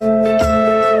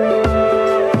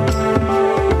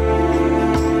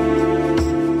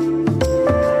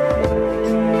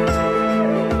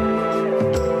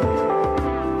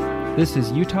This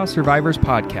is Utah Survivors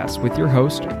Podcast with your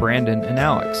host, Brandon and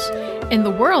Alex. In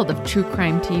the world of true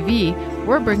crime TV,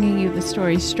 we're bringing you the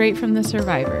stories straight from the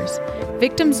survivors.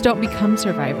 Victims don't become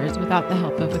survivors without the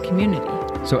help of a community.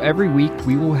 So every week,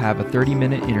 we will have a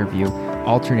 30-minute interview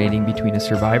alternating between a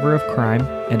survivor of crime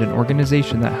and an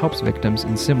organization that helps victims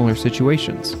in similar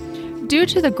situations. Due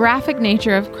to the graphic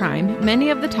nature of crime, many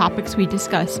of the topics we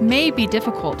discuss may be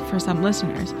difficult for some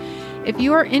listeners. If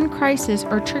you are in crisis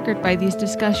or triggered by these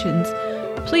discussions,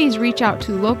 please reach out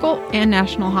to local and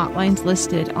national hotlines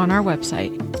listed on our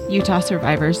website,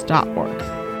 utahsurvivors.org.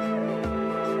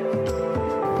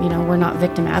 You know, we're not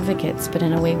victim advocates, but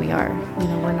in a way we are. You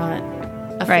know, we're not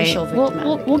official victim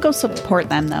advocates. We'll go support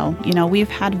them, though. You know, we've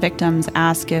had victims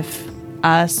ask if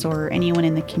us or anyone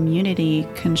in the community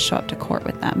can show up to court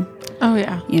with them. Oh,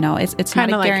 yeah. You know, it's not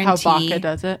Kind a of like guarantee. how BACA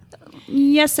does it.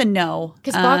 Yes and no.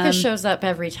 Because BACA shows up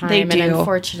every time. They do. And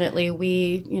unfortunately,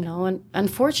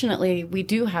 we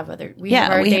do have other... We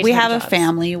have a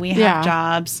family. We have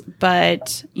jobs.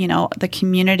 But, you know, the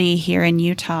community here in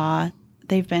Utah,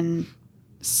 they've been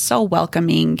so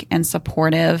welcoming and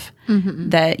supportive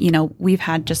that, you know, we've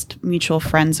had just mutual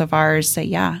friends of ours say,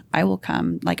 yeah, I will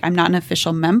come. Like, I'm not an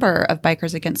official member of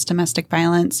Bikers Against Domestic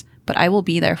Violence, but I will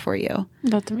be there for you.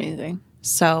 That's amazing.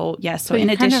 So, yeah. So in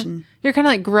addition... You're kind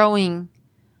of like growing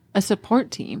a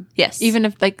support team. Yes. Even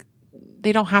if, like,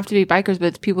 they don't have to be bikers, but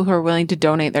it's people who are willing to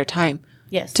donate their time.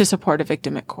 Yes. To support a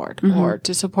victim at court or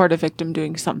to support a victim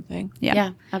doing something.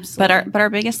 Yeah, absolutely. But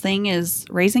our biggest thing is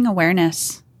raising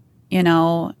awareness. You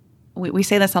know, we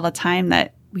say this all the time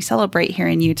that we celebrate here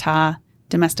in Utah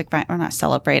domestic violence, or not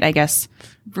celebrate, I guess,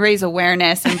 raise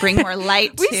awareness and bring more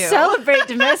light to. We celebrate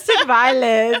domestic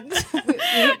violence.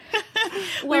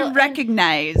 We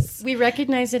recognize. We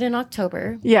recognize it in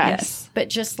October. Yes. But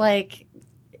just like,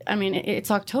 I mean,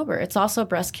 it's October. It's also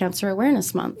Breast Cancer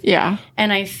Awareness Month. Yeah.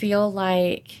 And I feel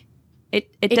like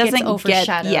it gets doesn't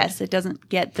overshadowed. It doesn't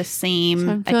get the same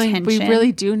So I'm feeling attention. we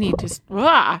really do need to.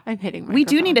 I'm hitting my We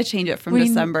do need to change it from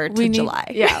December to July.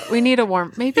 Yeah, we need a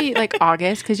warm, maybe like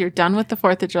August, because you're done with the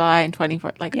 4th of July and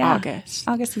 24th, like Yeah. August.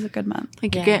 August is a good month.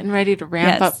 Like you're getting ready to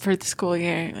ramp up for the school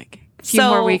year, like a few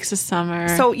more weeks of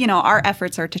summer. So, you know, our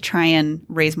efforts are to try and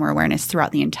raise more awareness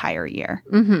throughout the entire year.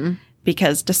 Mm-hmm.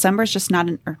 Because December is just not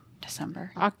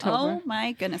December. October. Oh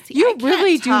my goodness. You I can't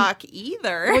really talk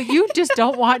either. Well, you just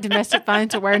don't want Domestic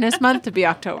Violence Awareness Month to be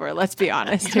October. Let's be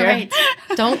honest here. Right.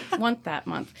 Don't want that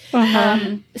month.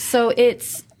 So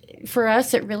it's, for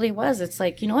us, it really was. It's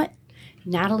like, you know what?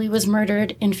 Natalie was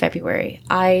murdered in February.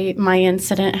 My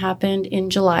incident happened in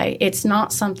July. It's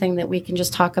not something that we can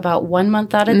just talk about 1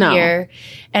 month out of the year.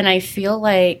 And I feel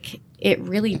like it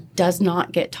really does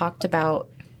not get talked about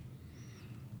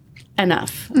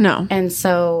enough. No. And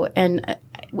so, and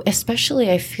especially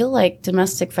I feel like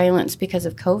domestic violence because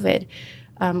of COVID,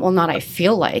 not I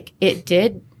feel like, it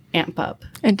did amp up.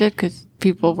 It did, because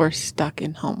people were stuck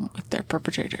in home with their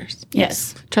perpetrators.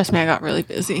 Yes. Trust me, I got really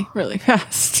busy really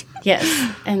fast.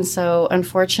 Yes. And so,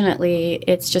 unfortunately,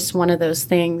 it's just one of those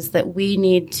things that we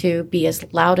need to be as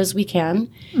loud as we can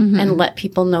and let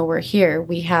people know we're here.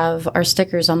 We have our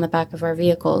stickers on the back of our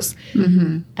vehicles.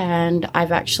 And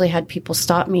I've actually had people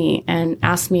stop me and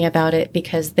ask me about it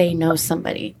because they know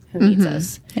somebody who needs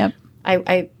us. Yep.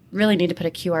 I really need to put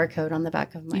a QR code on the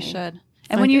back of my... You should.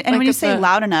 And when you say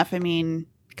loud enough, I mean,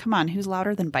 come on, who's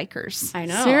louder than bikers? I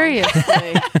know.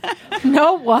 Seriously.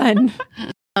 No one.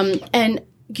 And,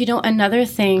 you know, another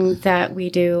thing that we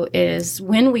do is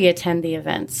when we attend the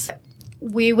events,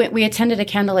 we attended a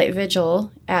candlelight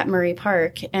vigil at Murray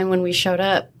Park. And when we showed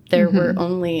up, there were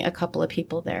only a couple of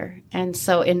people there. And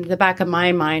so in the back of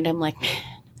my mind, I'm like, man,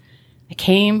 I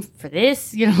came for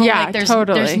this, you know, Yeah, like there's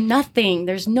totally. nothing,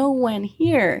 there's no one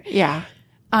here. Yeah.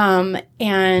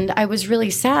 And I was really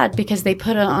sad because they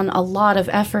put on a lot of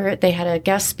effort. They had a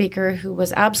guest speaker who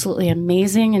was absolutely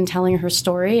amazing in telling her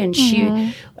story. And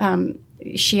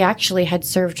she actually had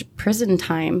served prison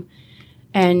time.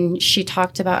 And she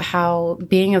talked about how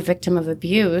being a victim of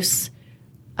abuse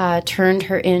turned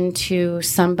her into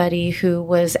somebody who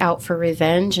was out for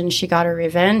revenge. And she got her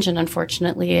revenge. And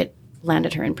unfortunately, it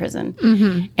landed her in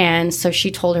prison. And so she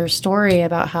told her story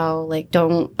about how, like,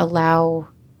 don't allow...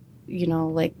 You know,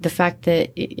 like the fact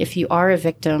that if you are a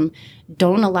victim,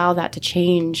 don't allow that to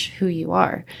change who you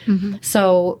are.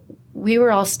 So we were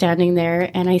all standing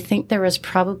there, and I think there was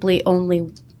probably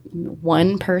only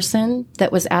one person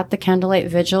that was at the candlelight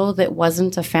vigil that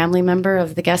wasn't a family member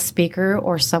of the guest speaker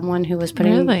or someone who was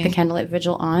putting the candlelight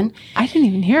vigil on. I didn't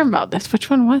even hear about this. Which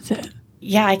one was it?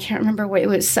 Yeah, I can't remember what it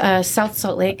was. South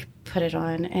Salt Lake put it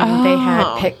on, and they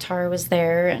had PICTAR was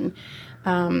there, and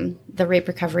the Rape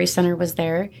Recovery Center was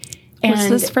there. Was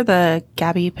this for the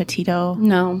Gabby Petito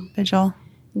No. vigil?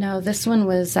 No, this one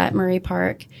was at Murray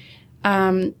Park.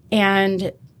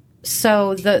 And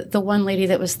so the one lady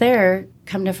that was there,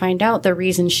 come to find out, the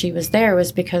reason she was there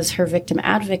was because her victim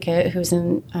advocate, who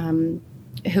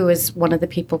was one of the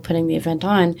people putting the event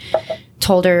on,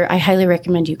 told her, I highly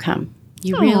recommend you come.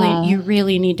 You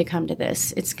really need to come to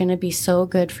this. It's going to be so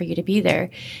good for you to be there.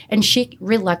 And she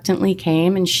reluctantly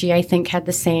came, and she, I think, had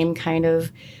the same kind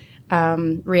of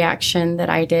reaction that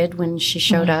I did when she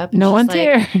showed up. No one's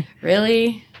here.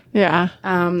 Really? Yeah.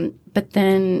 But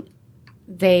then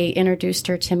they introduced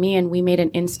her to me, and we made an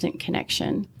instant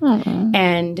connection. Aww.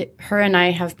 And her and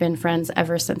I have been friends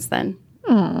ever since then.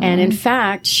 Aww. And in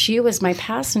fact, she was my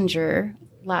passenger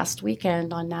last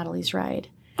weekend on Natalie's ride.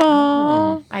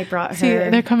 Oh, I brought her. See,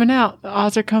 they're coming out. The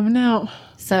odds are coming out.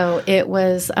 So it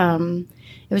was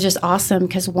just awesome,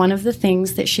 because one of the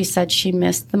things that she said she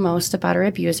missed the most about her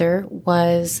abuser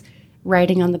was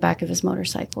riding on the back of his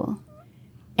motorcycle.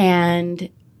 And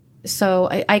so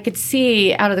I could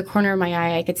see out of the corner of my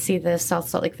eye, I could see the South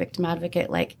Salt Lake victim advocate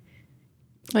like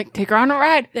take her on a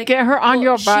ride. Get her on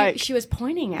your bike. She was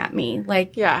pointing at me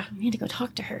like, yeah, you need to go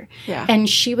talk to her. Yeah. And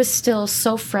she was still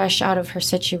so fresh out of her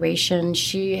situation.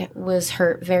 She was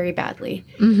hurt very badly.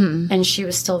 Mm-hmm. And she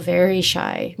was still very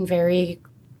shy and very,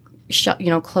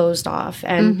 closed off.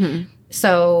 And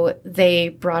so they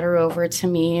brought her over to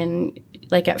me, and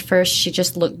like at first she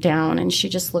just looked down, and she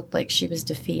just looked like she was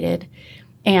defeated.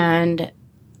 And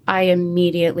I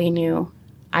immediately knew,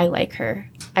 I like her.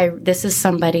 This is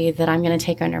somebody that I'm going to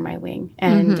take under my wing,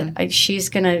 and she's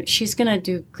gonna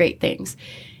do great things.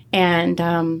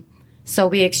 And so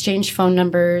we exchanged phone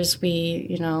numbers.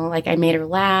 We, I made her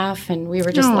laugh, and we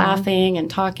were just laughing and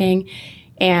talking.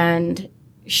 And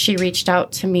she reached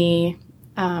out to me.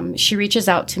 She reaches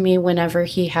out to me whenever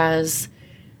he has,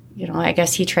 I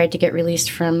guess he tried to get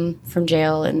released from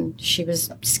jail, and she was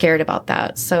scared about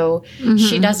that. So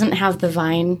she doesn't have the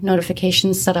Vine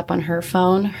notifications set up on her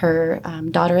phone. Her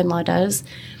daughter-in-law does.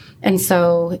 And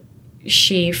so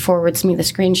she forwards me the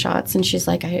screenshots, and she's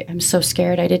like, I'm so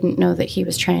scared. I didn't know that he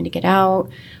was trying to get out.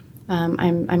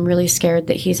 I'm really scared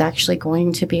that he's actually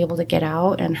going to be able to get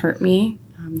out and hurt me.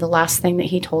 The last thing that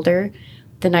he told her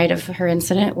the night of her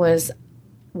incident was,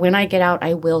 when I get out,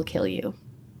 I will kill you.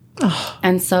 Oh.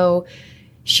 And so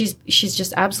she's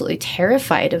just absolutely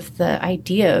terrified of the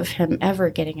idea of him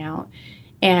ever getting out.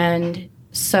 And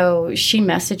so she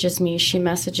messages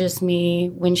me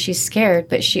when she's scared,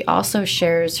 but she also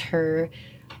shares her,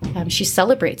 she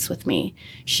celebrates with me.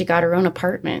 She got her own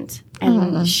apartment,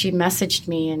 and she messaged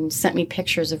me and sent me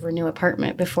pictures of her new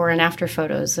apartment, before and after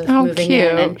photos of moving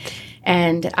cute. in.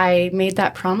 And I made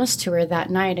that promise to her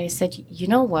that night. I said, you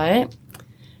know what?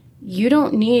 You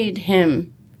don't need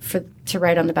him to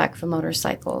ride on the back of a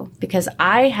motorcycle, because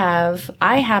I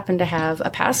happen to have a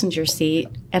passenger seat,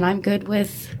 and I'm good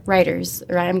with riders,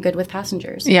 or I'm good with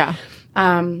passengers. Yeah.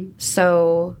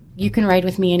 So you can ride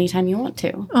with me anytime you want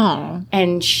to. Oh.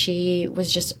 And she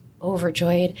was just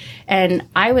overjoyed. And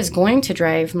I was going to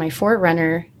drive my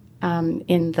 4Runner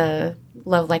in the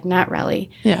Love Like Nat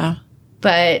rally. Yeah.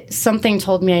 But something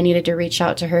told me I needed to reach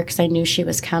out to her, because I knew she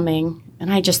was coming.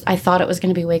 And I thought it was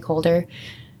going to be way colder.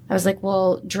 I was like,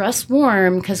 well, dress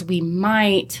warm, because we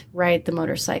might ride the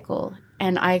motorcycle.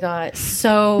 And I got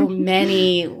so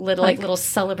many little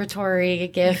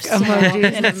celebratory gifts.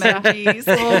 Emojis.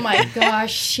 Oh my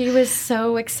gosh. She was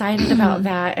so excited about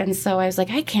that. And so I was like,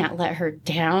 I can't let her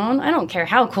down. I don't care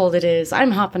how cold it is.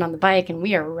 I'm hopping on the bike, and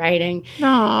we are riding.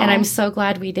 Aww. And I'm so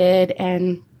glad we did.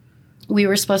 And we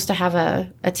were supposed to have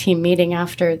a team meeting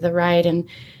after the ride. And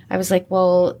I was like,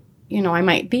 well, I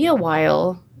might be a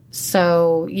while.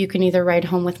 So you can either ride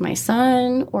home with my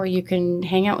son, or you can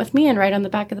hang out with me and ride on the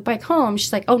back of the bike home.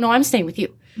 She's like, oh, no, I'm staying with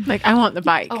you. Like, I want the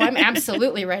bike. Oh, I'm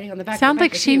absolutely riding on the back Sounds of the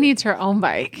bike like she needs her own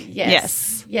bike.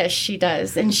 Yes. Yes, she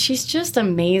does. And she's just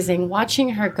amazing.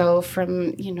 Watching her go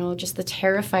from, just the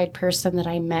terrified person that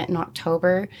I met in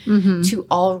October to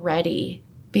already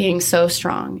being so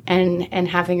strong and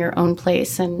having her own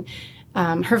place. And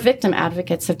her victim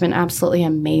advocates have been absolutely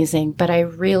amazing. But I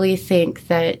really think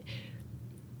that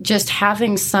just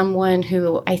having someone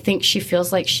who I think she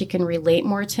feels like she can relate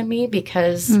more to me,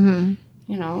 because, Mm-hmm.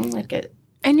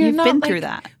 And you've been through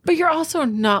that. But you're also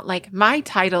not like, my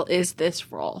title is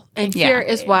this role, and here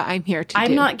is what I'm here to do.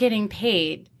 I'm not getting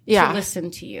paid to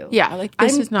listen to you. Yeah, like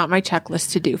this is not my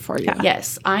checklist to do for you.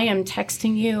 Yes, I am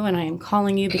texting you and I am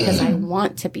calling you because I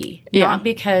want to be, not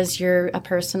because you're a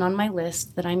person on my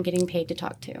list that I'm getting paid to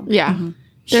talk to. Yeah. Mm-hmm.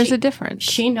 There's a difference.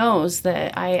 She knows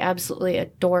that I absolutely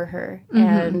adore her,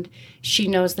 and she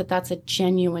knows that that's a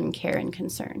genuine care and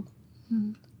concern.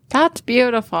 That's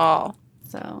beautiful.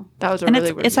 So that was a and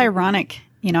really it's ironic,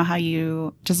 you know, how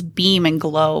you just beam and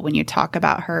glow when you talk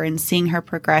about her and seeing her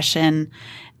progression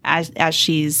as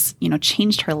she's, you know,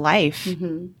 changed her life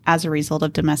as a result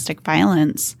of domestic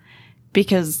violence,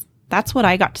 because that's what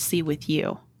I got to see with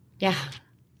you. Yeah.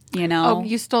 You know? Oh,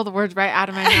 you stole the words right out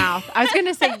of my mouth. I was going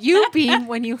to say you beam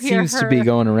when you hear Seems her. to be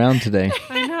going around today.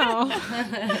 I know.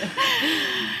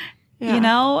 You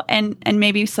know, and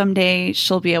maybe someday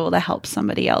she'll be able to help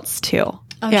somebody else too.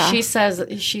 Oh, Yeah. she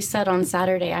said on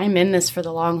Saturday, I'm in this for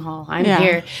the long haul. I'm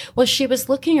here. Well, she was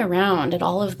looking around at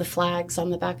all of the flags on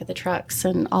the back of the trucks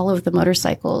and all of the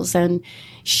motorcycles. And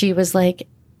she was like,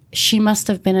 she must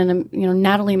have been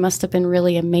Natalie must have been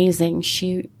really amazing.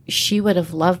 She would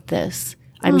have loved this.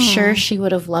 I'm sure she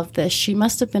would have loved this. She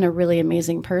must have been a really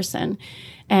amazing person.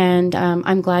 And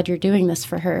I'm glad you're doing this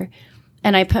for her.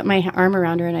 And I put my arm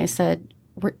around her and I said,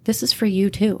 this is for you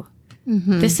too.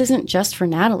 This isn't just for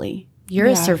Natalie. You're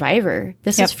a survivor.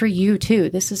 This is for you too.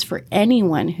 This is for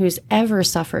anyone who's ever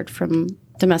suffered from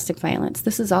domestic violence.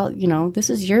 This is all, you know, this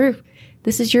is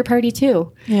your party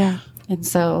too. Yeah. And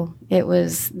so it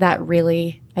was that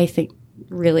really, I think,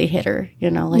 really hit her, you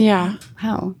know, like,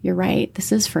 wow, you're right.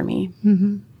 This is for me.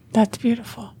 That's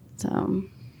beautiful.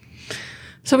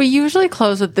 So we usually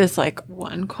close with this like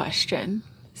one question.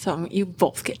 So you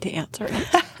both get to answer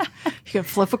it. You can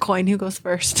flip a coin who goes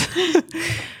first.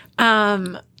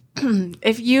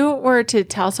 If you were to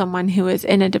tell someone who is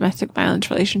in a domestic violence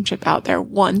relationship out there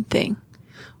one thing,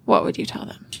 what would you tell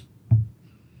them?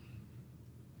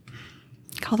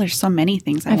 God, there's so many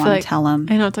things I want to tell them.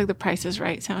 I know it's like the Price is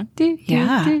Right sound.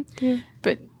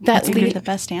 But that's the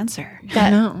best answer.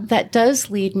 That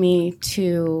does lead me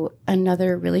to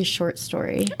another really short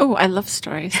story. Oh, I love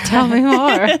stories. Tell me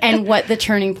more. And what the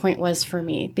turning point was for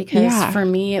me, because for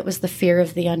me, it was the fear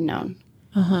of the unknown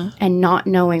and not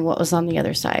knowing what was on the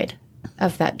other side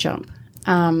of that jump.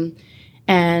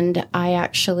 And I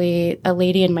actually, a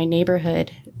lady in my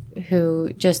neighborhood who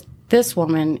this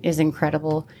woman is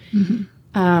incredible.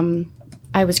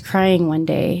 I was crying one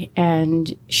day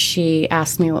and she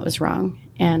asked me what was wrong.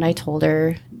 And I told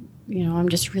her, you know, I'm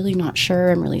just really not sure.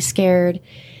 I'm really scared.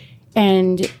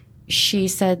 And she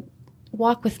said,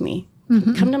 walk with me.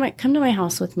 Come to my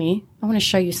house with me. I want to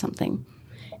show you something.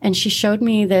 And she showed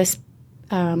me this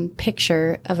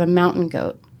picture of a mountain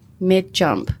goat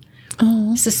mid-jump,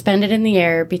 suspended in the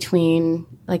air between,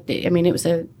 it was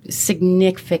a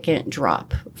significant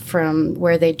drop from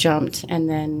where they jumped and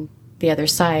then the other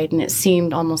side, and it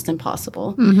seemed almost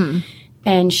impossible.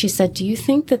 And she said, do you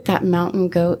think that mountain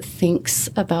goat thinks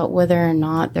about whether or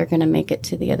not they're going to make it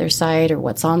to the other side or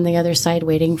what's on the other side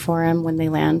waiting for him when they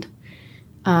land?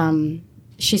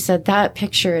 She said that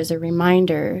picture is a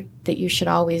reminder that you should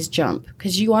always jump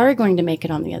because you are going to make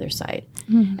it on the other side.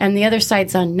 And the other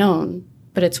side's unknown,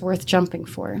 but it's worth jumping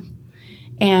for.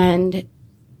 And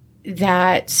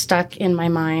that stuck in my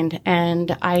mind.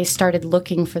 And I started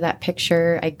looking for that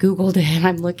picture. I Googled it.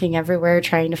 I'm looking everywhere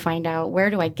trying to find out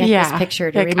where do I get this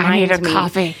picture to remind me. I need a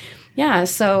coffee. Yeah.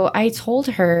 So I told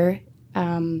her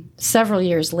several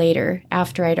years later,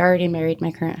 after I'd already married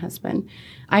my current husband,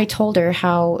 I told her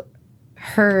how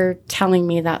her telling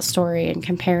me that story and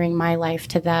comparing my life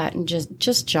to that and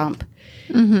just jump.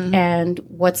 And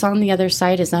what's on the other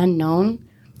side is unknown,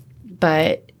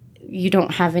 but you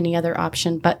don't have any other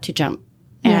option but to jump.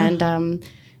 And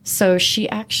so she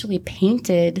actually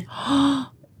painted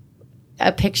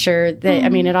a picture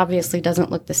that, it obviously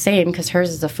doesn't look the same because hers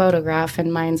is a photograph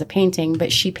and mine's a painting,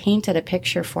 but she painted a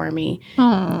picture for me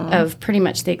of pretty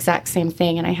much the exact same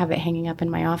thing. And I have it hanging up in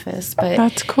my office. But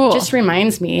that's cool. Just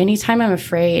reminds me anytime I'm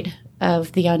afraid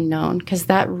of the unknown, because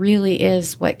that really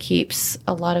is what keeps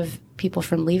a lot of people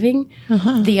from leaving,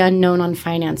 the unknown on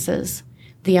finances,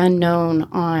 the unknown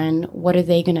on what are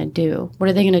they going to do? What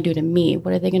are they going to do to me?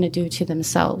 What are they going to do to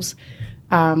themselves?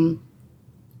 And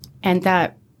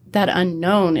that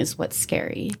unknown is what's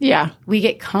scary. Yeah. We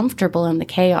get comfortable in the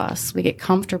chaos. We get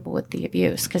comfortable with the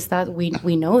abuse because that we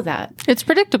know that. It's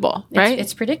predictable, right?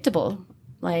 It's predictable.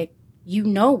 Like, you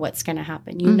know what's going to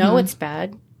happen. You know it's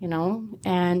bad,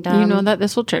 and you know that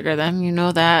this will trigger them. You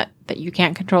know that you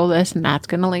can't control this and that's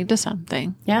going to lead to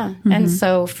something. Yeah. And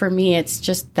so for me, it's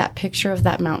just that picture of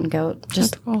that mountain goat.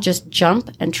 Just jump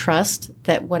and trust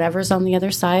that whatever's on the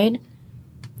other side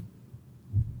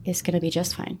is going to be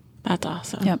just fine. That's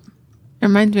awesome. Yep. It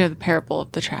reminds me of the parable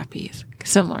of the trapeze.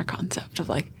 Similar concept of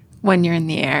like when you're in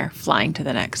the air, flying to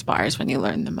the next bar is when you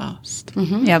learn the most.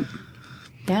 Yep.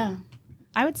 Yeah.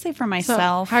 I would say for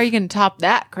myself. So how are you going to top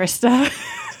that, Krista?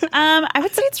 I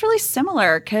would say it's really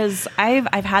similar because I've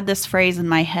had this phrase in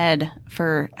my head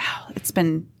for it's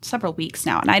been several weeks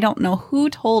now, and I don't know who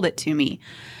told it to me.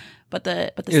 But the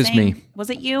It was saying, me. Was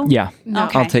it you? Yeah. No.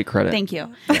 Okay. I'll take credit. Thank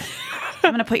you. I'm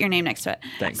going to put your name next to it.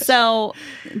 Thanks. So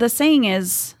the saying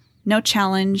is, no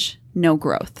challenge, no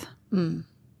growth.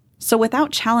 So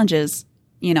without challenges,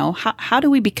 how do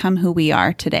we become who we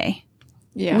are today?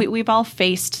 Yeah. We've all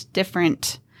faced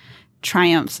different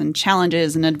triumphs and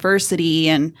challenges and adversity.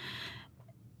 And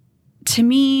to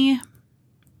me,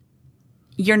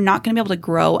 you're not going to be able to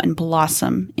grow and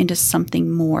blossom into something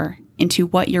more, into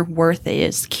what your worth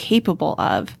is capable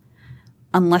of,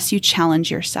 unless you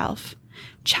challenge yourself.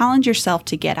 Challenge yourself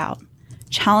to get out.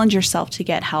 Challenge yourself to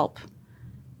get help.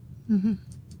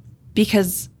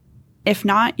 Because if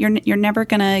not, you're never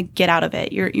going to get out of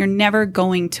it. You're never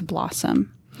going to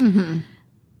blossom.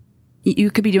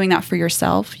 You could be doing that for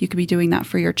yourself. You could be doing that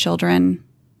for your children.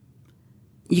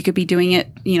 You could be doing it,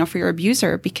 for your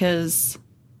abuser, because,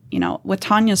 with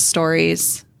Tanya's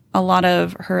stories, a lot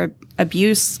of her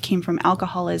abuse came from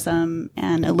alcoholism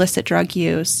and illicit drug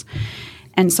use.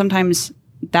 And sometimes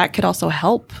that could also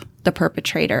help the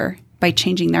perpetrator by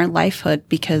changing their livelihood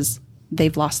because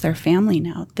they've lost their family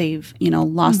now. They've,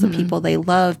 lost the people they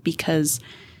love because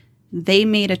they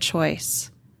made a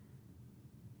choice.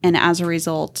 And as a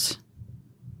result,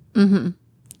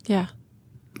 Yeah.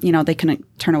 They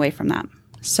couldn't turn away from that.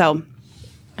 So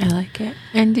I like it.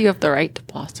 And you have the right to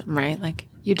blossom, right? Like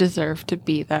you deserve to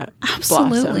be that.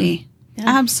 absolutely.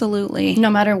 Absolutely. No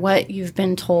matter what you've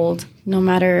been told, no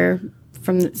matter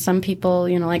from some people,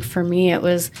 like for me, it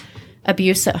was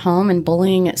abuse at home and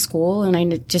bullying at school. And I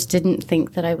just didn't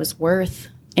think that I was worth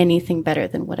anything better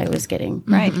than what I was getting.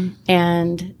 Right.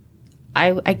 And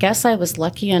I guess I was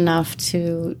lucky enough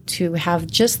to have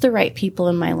just the right people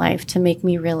in my life to make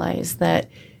me realize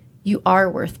that you are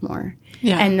worth more.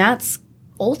 Yeah. And that's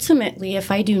ultimately,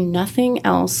 if I do nothing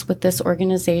else with this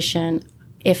organization,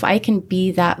 if I can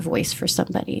be that voice for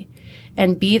somebody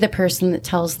and be the person that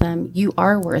tells them you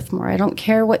are worth more. I don't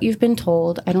care what you've been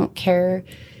told. I don't care,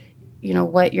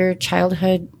 what your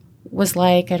childhood was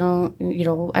like. I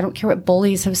don't care what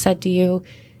bullies have said to you.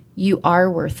 You are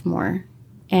worth more.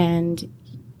 And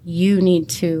you need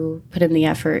to put in the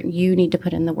effort. You need to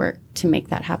put in the work to make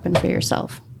that happen for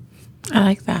yourself. I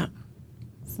like that.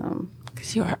 So,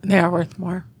 Because they are worth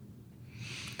more.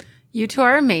 You two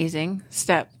are amazing,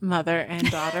 stepmother and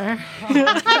daughter.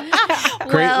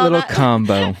 Great little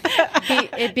combo.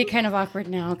 it'd be kind of awkward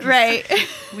now. 'Cause Right.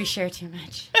 we share too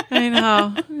much. I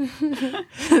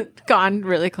know. Gone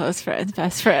really close friends,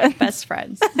 best friends. Best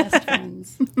friends. Best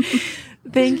friends.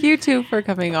 Thank you too for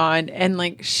coming on and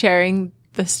sharing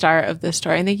the start of this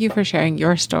story. And thank you for sharing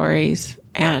your stories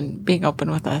and being open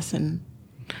with us. And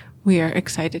we are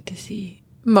excited to see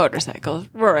motorcycles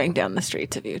roaring down the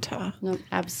streets of Utah. No,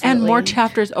 absolutely. And more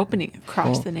chapters opening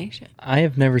across the nation. I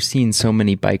have never seen so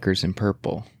many bikers in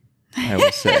purple, I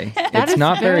will say. It's is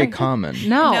not very very- common.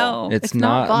 No. It's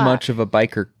not not black. much of a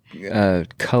biker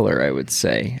color, I would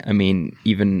say. I mean,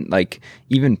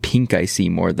 even pink I see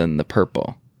more than the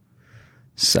purple.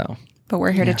 So But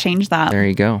we're here to change that. there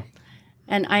you go.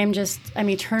 And I'm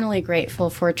eternally grateful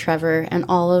for Trevor and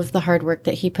all of the hard work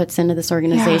that he puts into this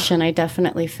organization. I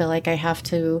definitely feel like I have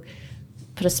to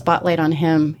put a spotlight on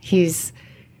him. He's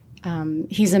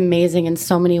amazing in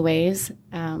so many ways.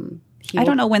 I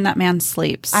don't know when that man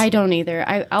sleeps. I don't either.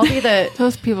 I'll be the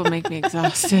Those people make me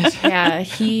exhausted. yeah.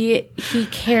 He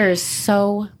cares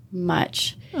so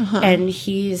much, and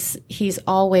he's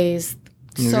always.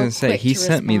 I was going to say, he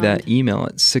sent me that email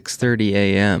at 6:30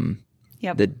 a.m.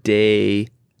 Yep. the day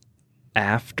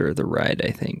after the ride,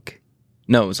 I think.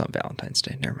 No, it was on Valentine's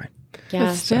Day. Never mind. Yeah.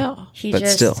 But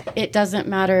still. It doesn't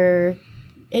matter.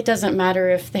 It doesn't matter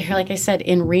if they're, like I said,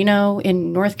 in Reno,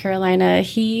 in North Carolina.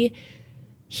 He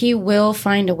will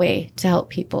find a way to help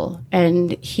people.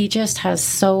 And he just has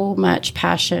so much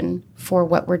passion for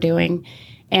what we're doing.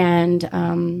 And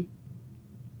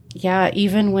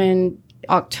even when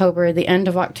the end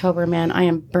of October, man, I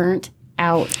am burnt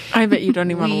out. I bet you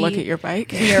don't even want to look at your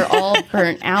bike. We are all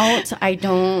burnt out. I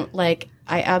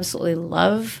absolutely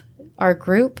love our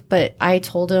group, but I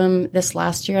told him this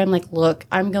last year, I'm like, look,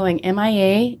 I'm going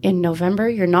MIA in November.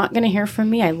 You're not going to hear from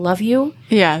me. I love you.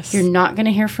 Yes. You're not going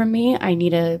to hear from me. I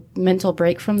need a mental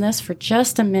break from this for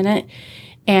just a minute.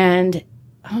 And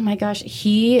oh my gosh,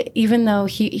 even though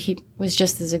he was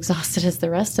just as exhausted as the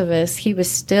rest of us, he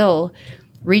was still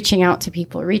reaching out to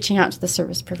people, reaching out to the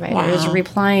service providers,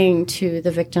 replying to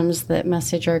the victims that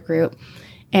message our group.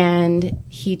 And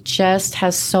he just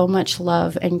has so much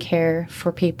love and care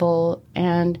for people.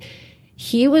 And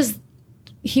he was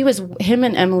him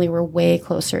and Emily were way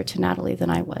closer to Natalie than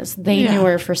I was. They knew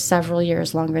her for several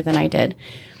years longer than I did.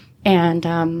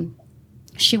 And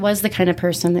she was the kind of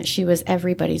person that she was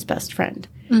everybody's best friend.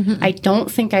 Mm-hmm. I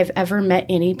don't think I've ever met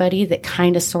anybody that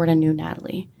kind of sort of knew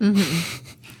Natalie. Mm-hmm.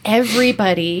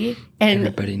 Everybody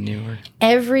knew her.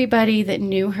 Everybody that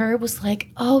knew her was like,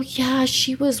 oh, yeah,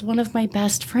 she was one of my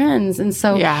best friends. And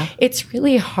so it's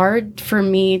really hard for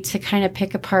me to kind of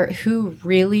pick apart who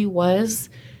really was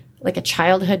like a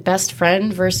childhood best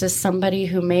friend versus somebody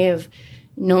who may have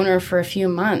known her for a few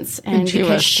months. And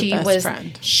because she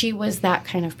was that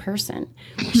kind of person.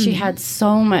 She had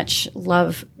so much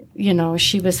love. You know,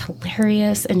 she was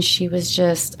hilarious, and she was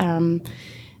just,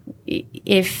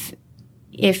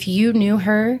 if you knew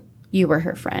her, you were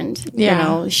her friend. Yeah. You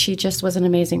know, she just was an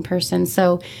amazing person.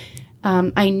 So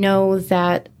I know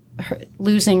that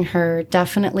losing her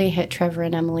definitely hit Trevor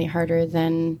and Emily harder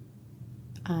than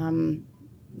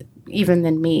even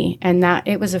than me. And that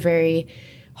it was a very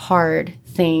hard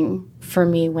thing for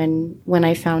me when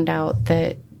I found out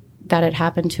that had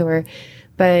happened to her.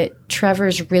 But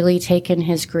Trevor's really taken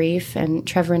his grief, and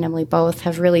Trevor and Emily both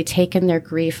have really taken their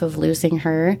grief of losing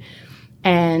her,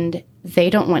 and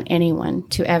they don't want anyone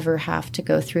to ever have to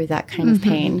go through that kind of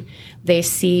pain. They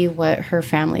see what her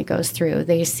family goes through.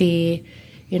 They see,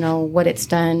 you know, what it's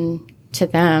done to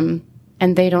them,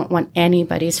 and they don't want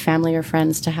anybody's family or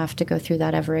friends to have to go through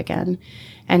that ever again.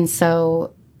 And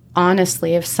so,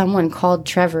 honestly, if someone called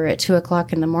Trevor at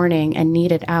 2:00 in the morning and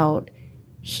needed out,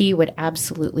 he would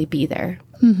absolutely be there.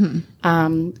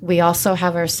 Mm-hmm. We also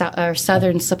have our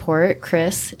southern support.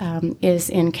 Chris is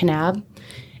in Kanab,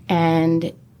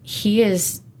 and he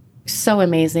is so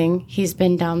amazing. He's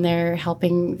been down there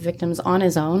helping victims on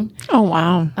his own. Oh,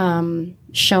 wow.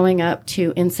 Showing up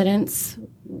to incidents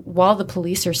while the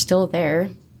police are still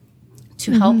there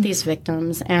to help these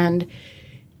victims. And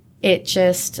it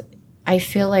just, I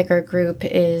feel like our group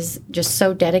is just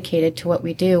so dedicated to what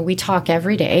we do. We talk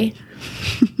every day.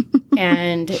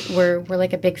 And we're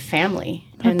like a big family.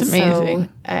 That's amazing.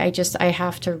 So I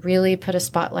have to really put a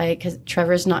spotlight, because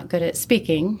Trevor's not good at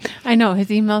speaking. I know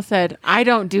his email said, "I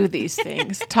don't do these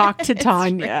things. Talk to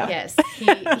Tanya." Yes,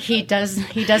 he does.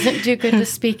 He doesn't do good with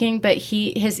speaking, but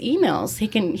his emails, he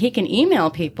can email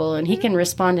people and he can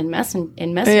respond in Messenger.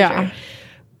 Yeah.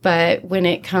 But when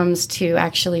it comes to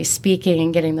actually speaking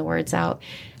and getting the words out,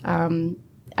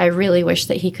 I really wish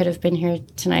that he could have been here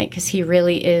tonight, because he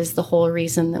really is the whole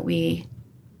reason that we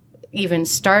even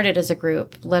started as a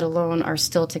group, let alone are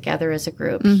still together as a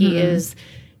group. Mm-hmm. He is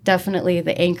definitely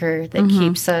the anchor that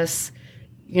keeps us,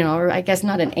 you know, or I guess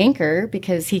not an anchor,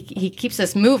 because he keeps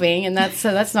us moving, and that's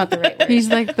not the right word. He's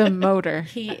like the motor.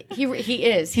 He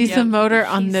is. He's the motor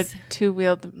on the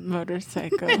two-wheeled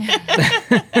motorcycle.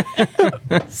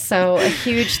 So a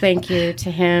huge thank you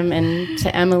to him and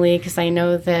to Emily, because I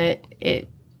know that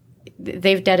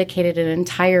they've dedicated an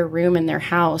entire room in their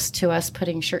house to us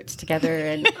putting shirts together.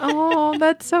 And oh,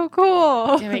 that's so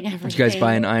cool. Doing everything. Did you guys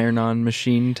buy an iron-on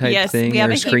machine type thing? We have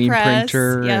or a screen press.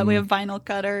 printer? Yeah, we have vinyl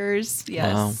cutters.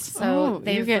 Yes. Wow. So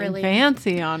they've you're getting really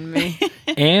fancy on me.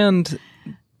 And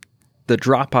the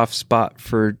drop-off spot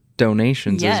for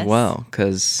donations as well,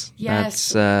 because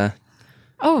that's...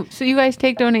 Oh, so you guys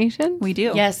take donations? We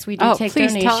do. Yes, we do take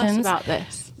donations. Please tell us about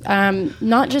this.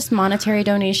 Not just monetary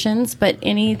donations, but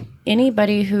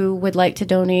anybody who would like to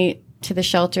donate to the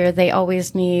shelter, they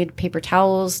always need paper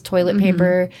towels, toilet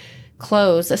paper,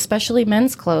 clothes, especially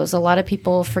men's clothes. A lot of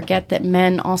people forget that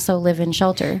men also live in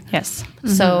shelter. Yes. Mm-hmm.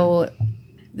 So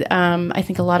I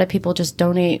think a lot of people just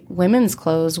donate women's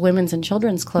clothes, women's and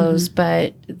children's clothes,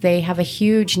 but they have a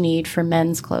huge need for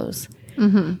men's clothes.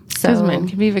 Mm-hmm. So men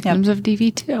can be victims of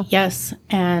DV too. Yes,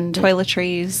 and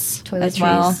toiletries as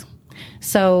well.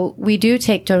 So we do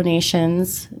take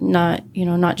donations, not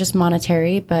just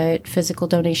monetary, but physical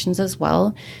donations as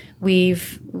well.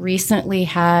 We've recently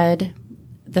had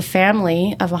the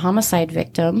family of a homicide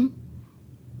victim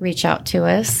reach out to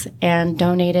us and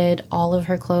donated all of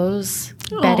her clothes,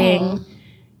 bedding.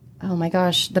 Oh my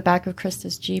gosh, the back of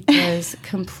Krista's Jeep was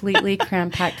completely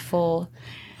cram-packed full.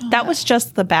 That was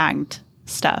just the bagged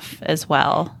stuff as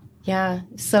well. Yeah.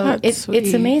 So it's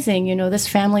amazing. You know, this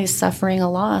family is suffering a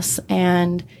loss,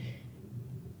 and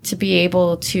to be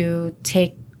able to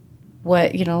take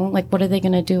what are they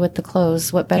going to do with the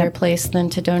clothes? What better place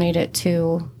than to donate it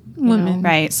to women?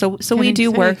 Right. So we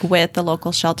do work with the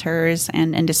local shelters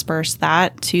and disperse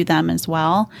that to them as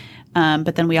well.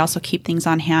 But then we also keep things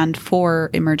on hand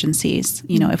for emergencies.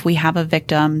 You know, if we have a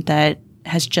victim that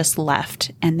has just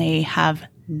left and they have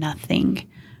nothing,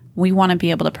 we want to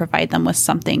be able to provide them with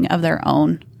something of their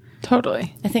own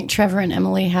Totally. I think Trevor and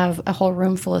Emily have a whole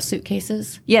room full of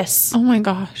suitcases Yes. Oh my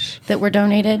gosh. that were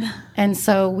donated. And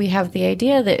so we have the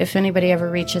idea that if anybody ever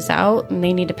reaches out and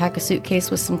they need to pack a suitcase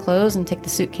with some clothes and take the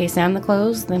suitcase and the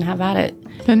clothes, then have at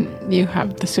it. Then you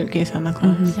have the suitcase and the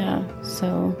clothes. Yeah.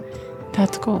 So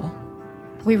That's cool.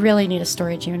 we really need a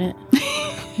storage unit.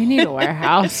 You need a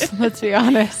warehouse. Let's be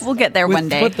honest. We'll get there With one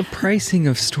day. what the pricing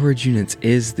of storage units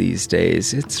is these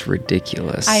days, it's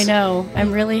ridiculous. I know.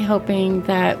 I'm really hoping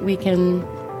that we can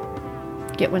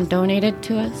get one donated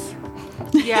to us.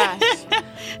 Yes.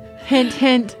 Hint,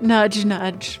 hint, nudge,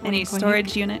 nudge. Any Wink, wink.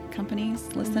 storage unit companies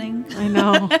listening? I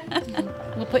know.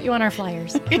 We'll put you on our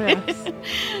flyers. Yes.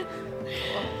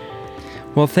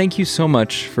 Well, thank you so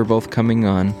much for both coming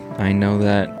on. I know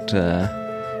that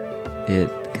it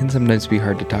can sometimes be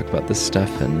hard to talk about this stuff,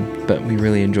 but we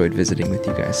really enjoyed visiting with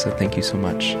you guys, so thank you so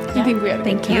much. I think we had a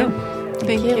Thank good you. time.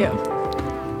 Thank you. you.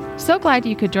 So glad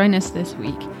you could join us this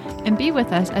week and be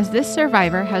with us as this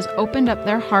survivor has opened up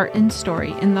their heart and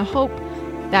story in the hope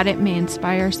that it may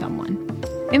inspire someone.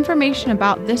 Information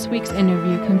about this week's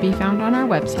interview can be found on our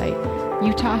website,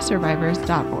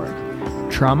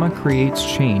 utahsurvivors.org. Trauma creates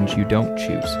change you don't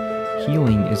choose.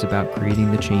 Healing is about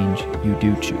creating the change you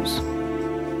do choose.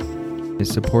 Is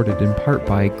supported in part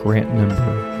by grant number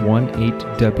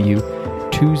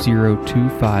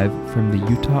 18W2025 from the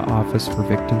Utah Office for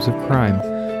Victims of Crime,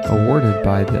 awarded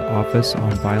by the Office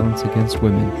on Violence Against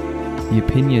Women. The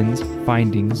opinions,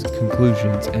 findings,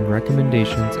 conclusions, and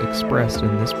recommendations expressed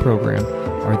in this program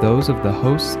are those of the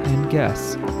hosts and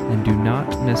guests and do not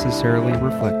necessarily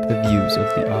reflect the views of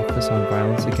the Office on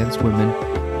Violence Against Women,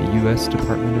 the U.S.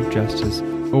 Department of Justice,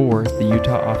 or the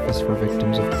Utah Office for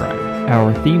Victims of Crime.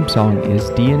 Our theme song is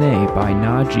DNA by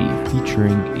Najee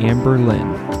featuring Amber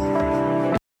Lynn.